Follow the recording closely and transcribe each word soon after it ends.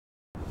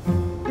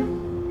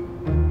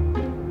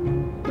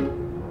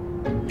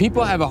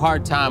People have a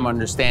hard time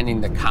understanding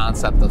the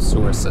concept of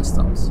sewer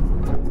systems.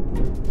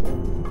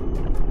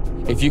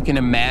 If you can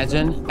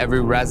imagine,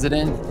 every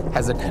resident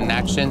has a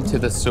connection to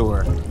the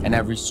sewer, and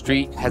every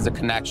street has a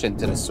connection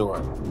to the sewer.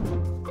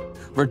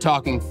 We're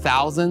talking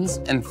thousands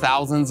and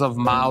thousands of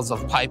miles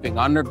of piping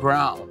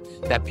underground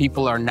that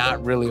people are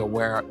not really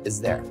aware is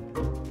there.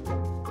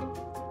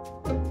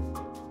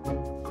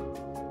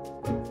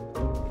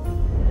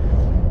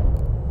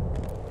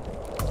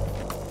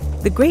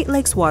 The Great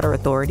Lakes Water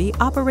Authority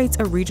operates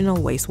a regional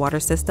wastewater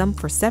system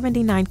for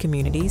 79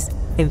 communities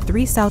in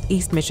 3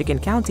 southeast Michigan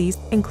counties,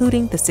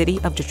 including the city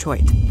of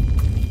Detroit.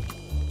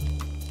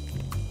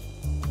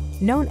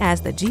 Known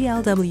as the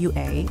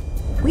GLWA,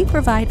 we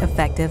provide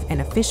effective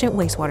and efficient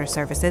wastewater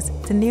services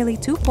to nearly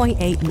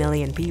 2.8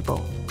 million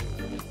people.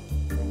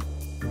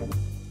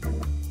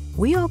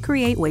 We all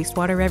create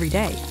wastewater every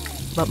day,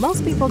 but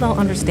most people don't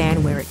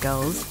understand where it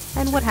goes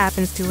and what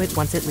happens to it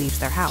once it leaves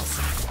their house.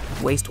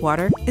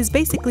 Wastewater is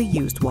basically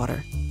used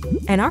water.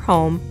 In our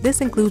home,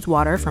 this includes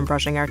water from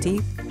brushing our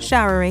teeth,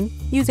 showering,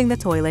 using the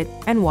toilet,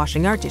 and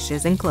washing our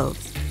dishes and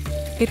clothes.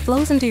 It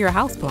flows into your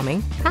house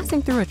plumbing,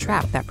 passing through a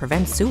trap that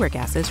prevents sewer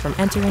gases from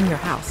entering your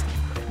house.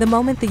 The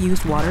moment the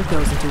used water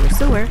goes into a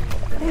sewer,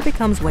 it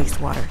becomes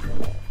wastewater.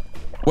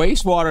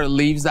 Wastewater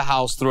leaves the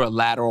house through a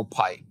lateral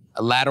pipe.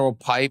 A lateral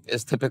pipe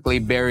is typically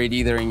buried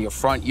either in your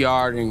front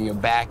yard or in your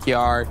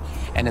backyard,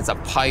 and it's a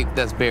pipe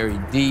that's buried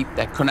deep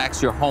that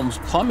connects your home's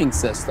plumbing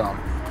system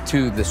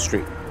to the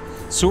street.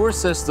 Sewer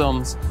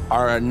systems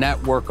are a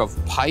network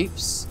of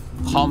pipes,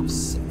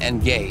 pumps,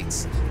 and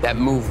gates that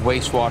move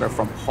wastewater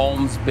from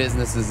homes,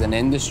 businesses, and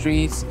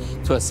industries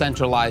to a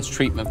centralized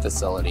treatment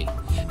facility.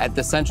 At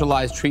the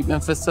centralized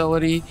treatment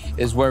facility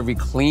is where we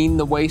clean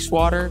the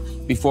wastewater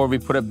before we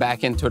put it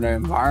back into the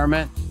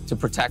environment to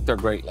protect our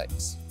Great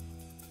Lakes.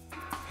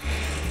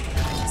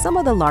 Some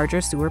of the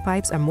larger sewer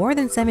pipes are more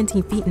than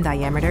 17 feet in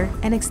diameter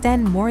and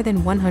extend more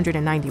than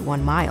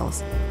 191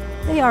 miles.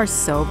 They are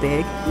so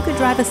big, you could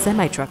drive a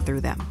semi-truck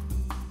through them.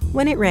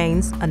 When it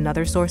rains,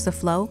 another source of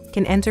flow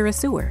can enter a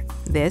sewer.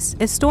 This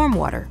is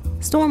stormwater.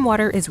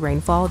 Stormwater is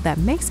rainfall that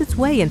makes its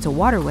way into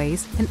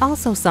waterways and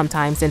also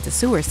sometimes into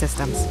sewer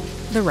systems.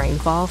 The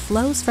rainfall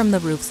flows from the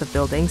roofs of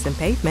buildings and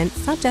pavement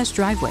such as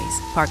driveways,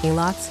 parking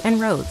lots,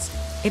 and roads.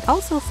 It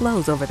also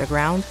flows over the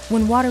ground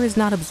when water is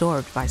not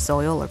absorbed by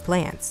soil or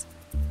plants.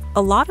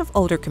 A lot of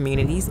older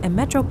communities and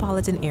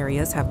metropolitan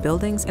areas have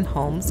buildings and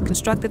homes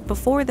constructed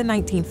before the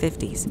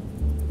 1950s.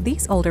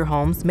 These older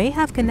homes may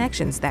have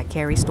connections that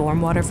carry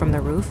stormwater from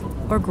the roof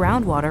or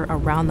groundwater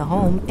around the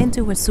home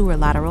into a sewer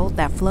lateral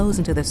that flows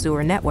into the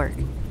sewer network.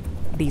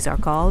 These are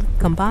called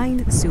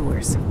combined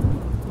sewers.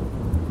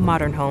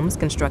 Modern homes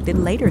constructed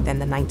later than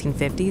the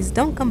 1950s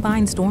don't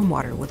combine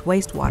stormwater with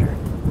wastewater.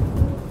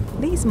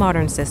 These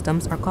modern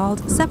systems are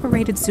called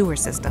separated sewer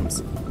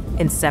systems.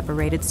 In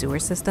separated sewer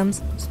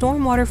systems,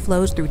 stormwater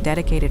flows through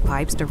dedicated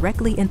pipes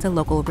directly into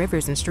local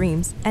rivers and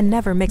streams and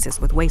never mixes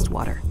with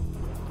wastewater.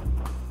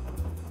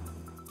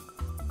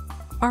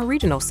 Our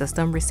regional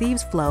system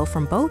receives flow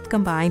from both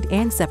combined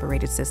and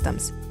separated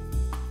systems,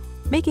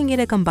 making it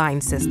a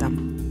combined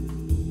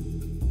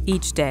system.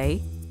 Each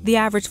day, the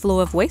average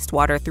flow of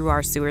wastewater through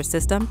our sewer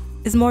system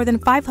is more than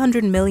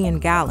 500 million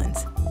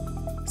gallons.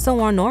 So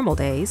on normal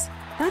days,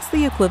 that's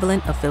the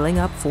equivalent of filling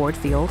up Ford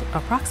Field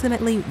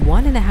approximately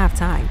 1.5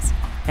 times,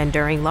 and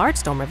during large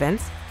storm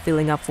events,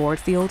 filling up Ford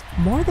Field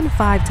more than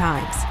 5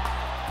 times.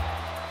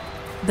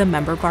 The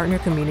member partner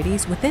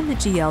communities within the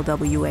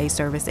GLWA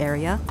service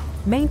area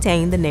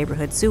maintain the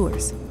neighborhood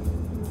sewers.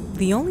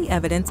 The only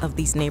evidence of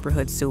these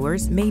neighborhood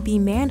sewers may be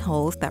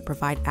manholes that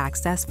provide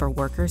access for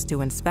workers to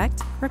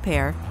inspect,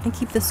 repair, and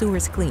keep the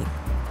sewers clean.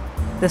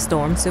 The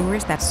storm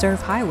sewers that serve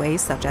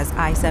highways such as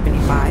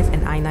I-75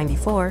 and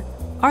I-94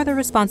 are the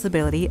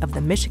responsibility of the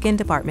Michigan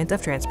Department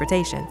of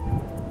Transportation.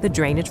 The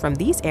drainage from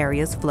these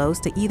areas flows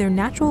to either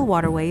natural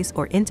waterways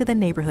or into the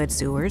neighborhood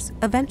sewers,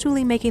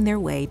 eventually making their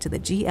way to the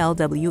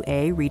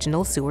GLWA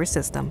regional sewer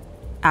system.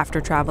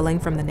 After traveling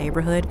from the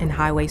neighborhood and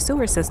highway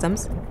sewer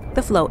systems,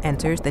 the flow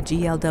enters the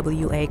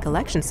GLWA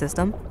collection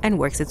system and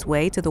works its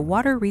way to the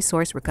Water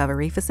Resource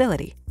Recovery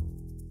Facility.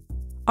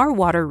 Our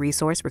Water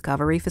Resource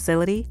Recovery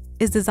Facility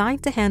is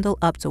designed to handle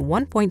up to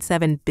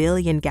 1.7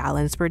 billion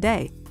gallons per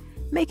day,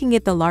 making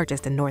it the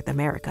largest in North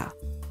America.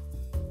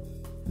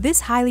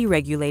 This highly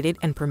regulated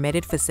and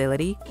permitted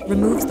facility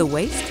removes the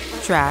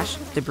waste, trash,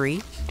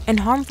 debris, and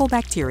harmful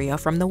bacteria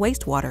from the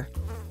wastewater.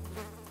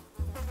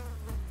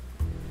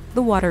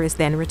 The water is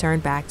then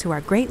returned back to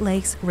our Great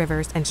Lakes,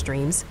 rivers, and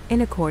streams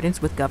in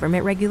accordance with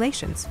government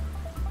regulations.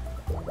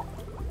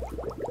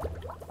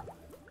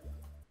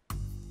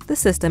 The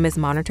system is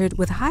monitored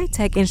with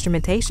high-tech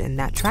instrumentation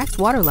that tracks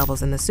water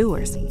levels in the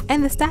sewers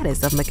and the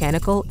status of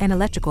mechanical and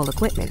electrical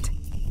equipment.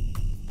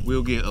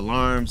 We'll get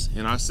alarms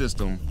in our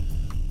system,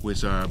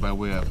 which are by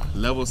way of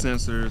level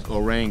sensors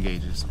or rain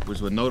gauges, which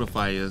will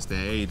notify us that,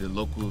 hey, the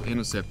local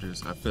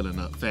interceptors are filling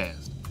up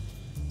fast.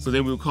 So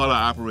then we'll call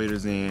our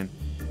operators in,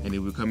 and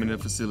then we'll come into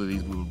the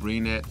facilities, we will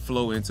bring that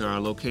flow into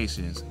our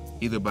locations,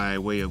 either by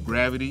way of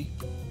gravity,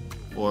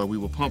 or we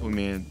will pump them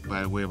in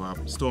by way of our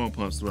storm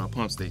pumps through our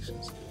pump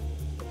stations.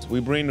 So we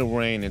bring the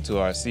rain into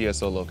our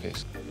CSO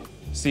location.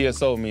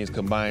 CSO means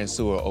combined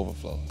sewer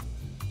overflow.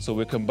 So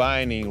we're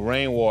combining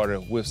rainwater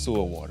with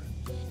sewer water.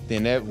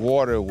 Then that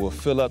water will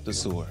fill up the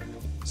sewer.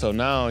 So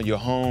now your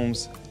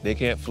homes, they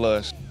can't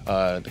flush.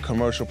 The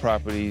commercial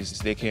properties,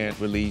 they can't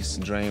release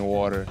and drain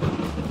water.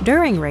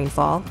 During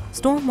rainfall,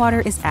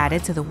 stormwater is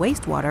added to the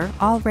wastewater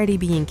already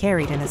being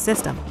carried in a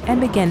system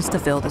and begins to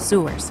fill the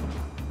sewers.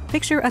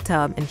 Picture a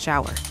tub and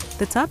shower.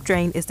 The tub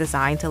drain is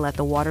designed to let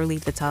the water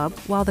leave the tub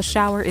while the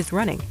shower is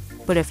running.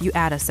 But if you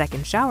add a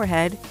second shower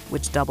head,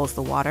 which doubles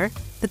the water,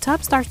 the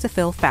tub starts to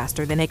fill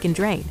faster than it can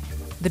drain.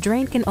 The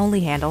drain can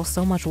only handle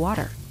so much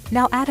water.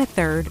 Now add a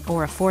third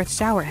or a fourth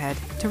shower head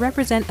to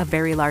represent a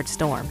very large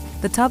storm.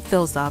 The tub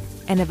fills up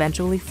and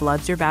eventually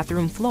floods your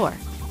bathroom floor.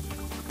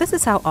 This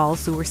is how all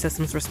sewer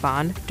systems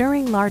respond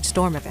during large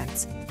storm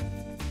events.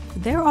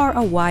 There are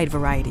a wide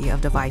variety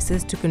of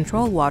devices to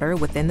control water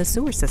within the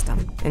sewer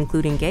system,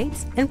 including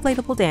gates,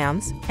 inflatable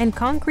dams, and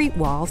concrete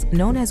walls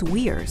known as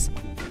weirs.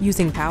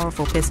 Using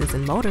powerful pistons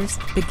and motors,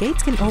 the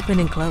gates can open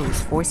and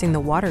close, forcing the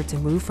water to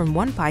move from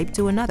one pipe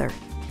to another.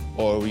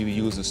 Or we would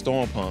use the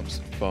storm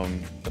pumps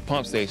from the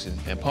pump stations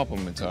and pump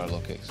them into our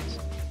locations.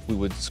 We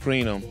would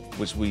screen them,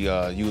 which we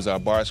use our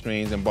bar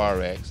screens and bar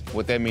racks.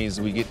 What that means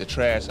is we get the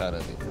trash out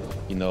of it.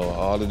 You know,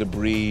 all the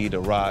debris, the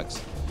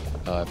rocks,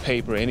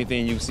 paper,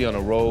 anything you see on the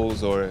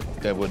roads or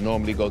that would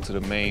normally go to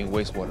the main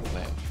wastewater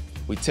plant.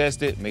 We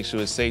test it, make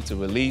sure it's safe to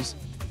release,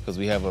 because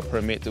we have a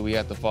permit that we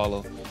have to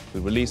follow. We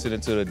release it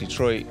into the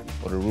Detroit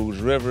or the Rouge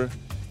River,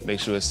 make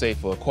sure it's safe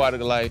for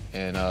aquatic life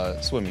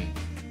and swimming.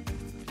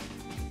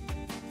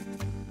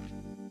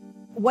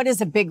 What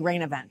is a big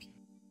rain event?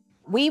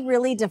 We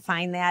really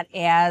define that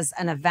as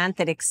an event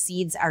that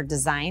exceeds our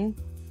design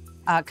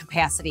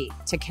capacity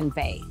to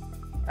convey,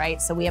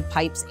 right? So we have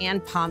pipes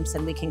and pumps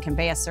and we can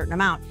convey a certain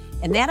amount.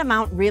 And that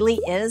amount really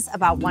is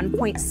about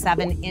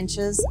 1.7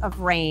 inches of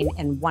rain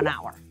in 1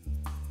 hour.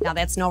 Now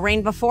that's no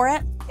rain before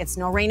it, it's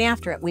no rain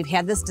after it. We've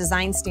had this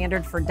design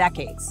standard for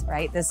decades,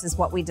 right? This is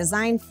what we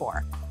designed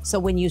for. So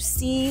when you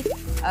see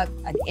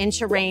an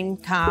inch of rain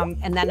come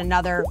and then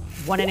another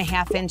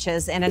 1.5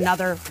 inches and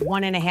another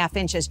 1.5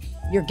 inches,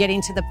 you're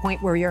getting to the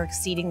point where you're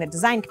exceeding the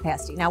design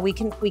capacity. Now we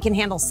can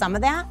handle some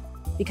of that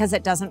because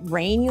it doesn't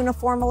rain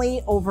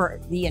uniformly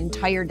over the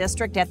entire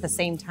district at the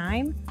same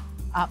time.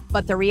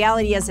 But the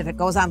reality is if it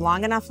goes on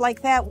long enough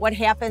like that, what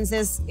happens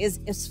is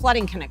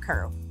flooding can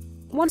occur.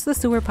 Once the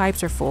sewer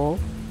pipes are full,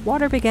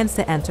 water begins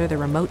to enter the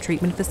remote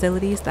treatment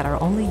facilities that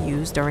are only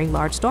used during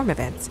large storm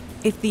events.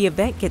 If the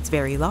event gets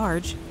very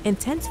large,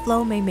 intense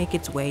flow may make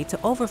its way to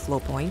overflow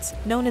points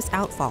known as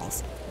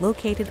outfalls,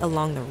 located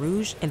along the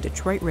Rouge and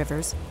Detroit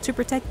rivers to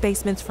protect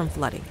basements from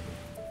flooding.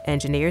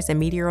 Engineers and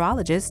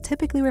meteorologists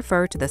typically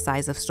refer to the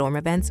size of storm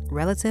events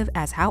relative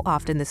as how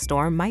often the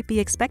storm might be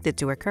expected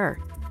to occur.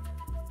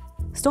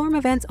 Storm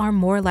events are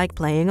more like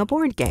playing a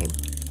board game.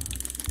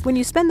 When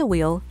you spin the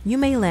wheel, you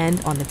may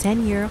land on the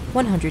 10-year,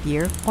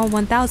 100-year, or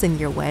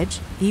 1,000-year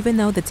wedge, even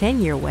though the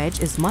 10-year wedge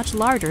is much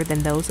larger than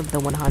those of the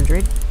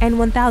 100 and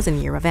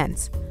 1,000-year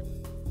events.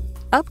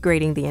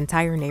 Upgrading the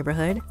entire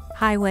neighborhood,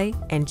 highway,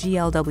 and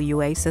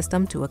GLWA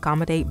system to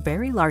accommodate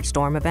very large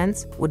storm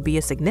events would be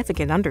a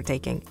significant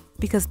undertaking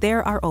because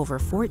there are over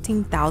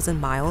 14,000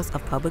 miles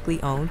of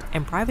publicly owned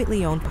and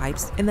privately owned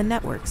pipes in the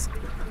networks.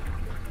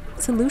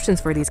 Solutions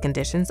for these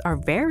conditions are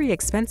very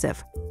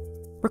expensive,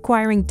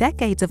 requiring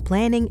decades of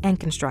planning and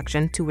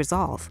construction to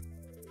resolve.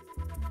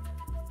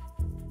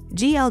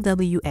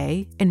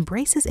 GLWA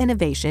embraces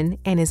innovation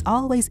and is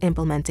always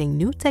implementing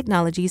new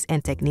technologies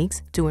and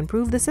techniques to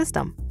improve the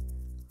system.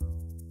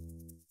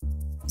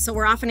 So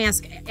we're often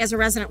asked, as a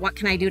resident, what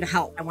can I do to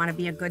help? I want to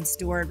be a good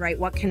steward, right?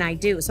 What can I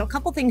do? So a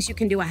couple things you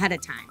can do ahead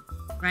of time,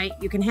 right?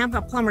 You can have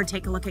a plumber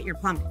take a look at your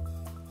plumbing.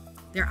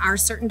 There are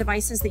certain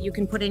devices that you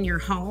can put in your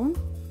home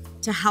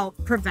to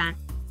help prevent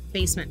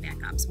basement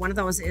backups. One of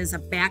those is a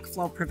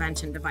backflow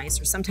prevention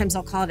device, or sometimes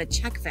they'll call it a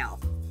check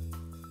valve.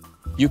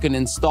 You can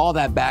install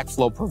that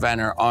backflow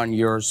preventer on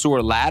your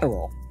sewer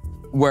lateral,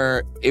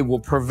 where it will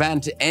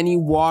prevent any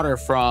water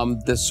from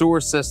the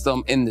sewer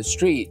system in the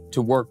street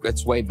to work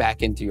its way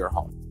back into your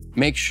home.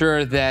 Make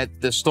sure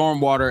that the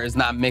storm water is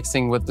not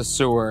mixing with the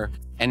sewer,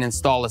 and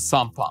install a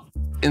sump pump.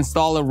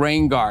 Install a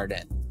rain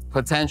garden.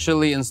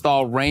 Potentially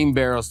install rain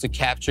barrels to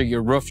capture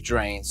your roof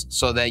drains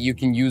so that you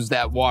can use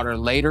that water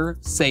later,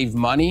 save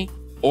money,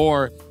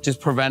 or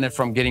just prevent it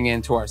from getting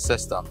into our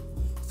system.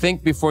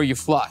 Think before you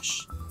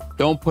flush.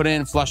 Don't put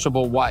in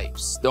flushable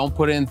wipes. Don't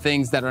put in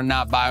things that are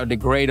not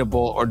biodegradable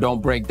or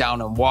don't break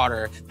down in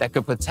water that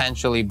could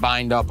potentially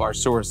bind up our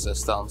sewer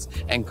systems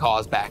and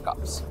cause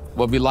backups.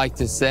 What we like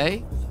to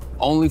say,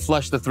 only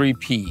flush the 3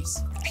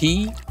 Ps: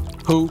 pee,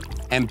 poop,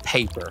 and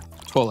paper,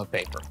 toilet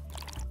paper.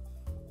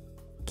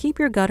 Keep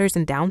your gutters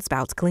and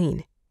downspouts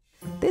clean.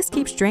 This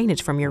keeps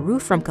drainage from your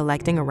roof from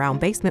collecting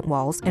around basement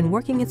walls and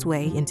working its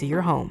way into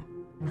your home.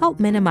 Help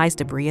minimize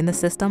debris in the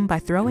system by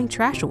throwing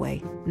trash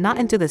away, not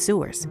into the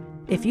sewers.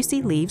 If you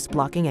see leaves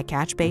blocking a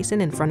catch basin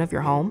in front of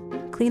your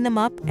home, clean them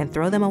up and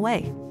throw them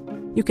away.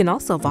 You can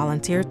also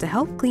volunteer to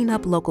help clean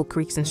up local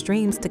creeks and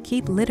streams to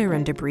keep litter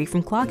and debris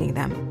from clogging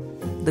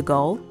them. The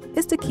goal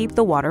is to keep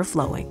the water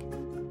flowing.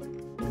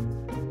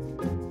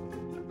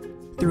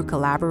 Through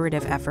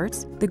collaborative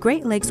efforts, the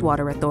Great Lakes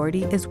Water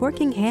Authority is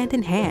working hand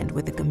in hand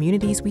with the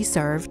communities we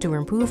serve to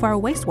improve our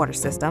wastewater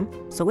system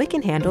so it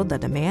can handle the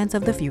demands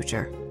of the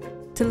future.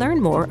 To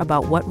learn more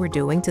about what we're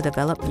doing to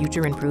develop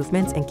future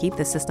improvements and keep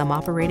the system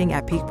operating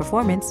at peak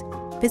performance,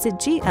 visit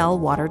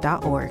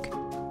glwater.org.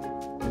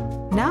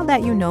 Now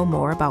that you know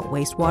more about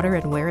wastewater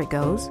and where it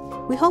goes,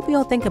 we hope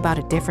you'll think about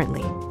it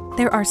differently.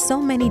 There are so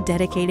many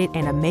dedicated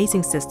and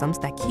amazing systems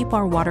that keep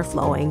our water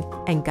flowing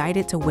and guide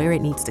it to where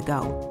it needs to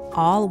go,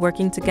 all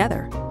working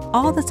together,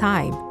 all the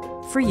time,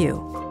 for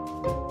you.